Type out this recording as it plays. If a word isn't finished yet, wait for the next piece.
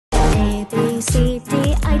A, B, C,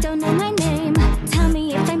 D, I don't know my name. Tell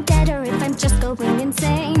me if I'm dead or if I'm just going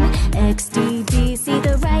insane. X, D, D, see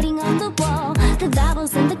the writing on the wall. The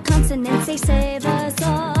vowels and the consonants, they save us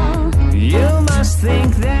all. You must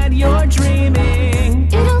think that you're dreaming.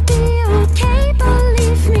 It'll be okay,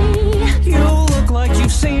 believe me. You look like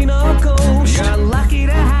you've seen a ghost. You're lucky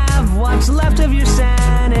to have what's left of your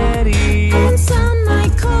sanity. And some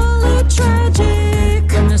might call it tragic.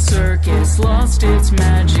 When the circus lost its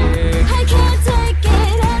magic. I can't take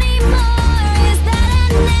it anymore. Is that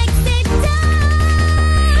an exit door?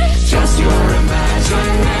 Just your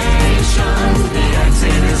imagination. The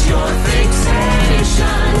exit is your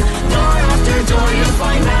fixation. Door after door you'll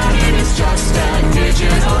find that it is just a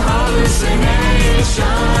digital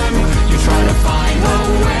hallucination. You try to find a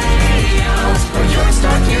way out, but you're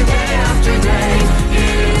stuck here day after day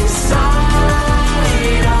inside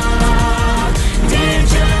a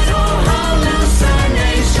digital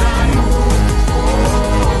hallucination.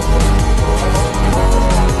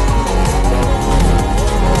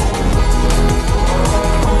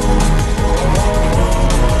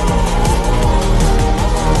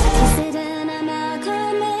 Is it an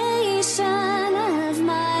amalgamation of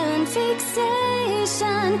my own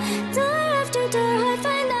fixation? Door after door I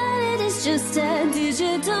find out it is just a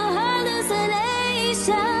digital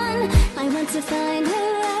hallucination. I want to find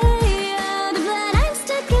her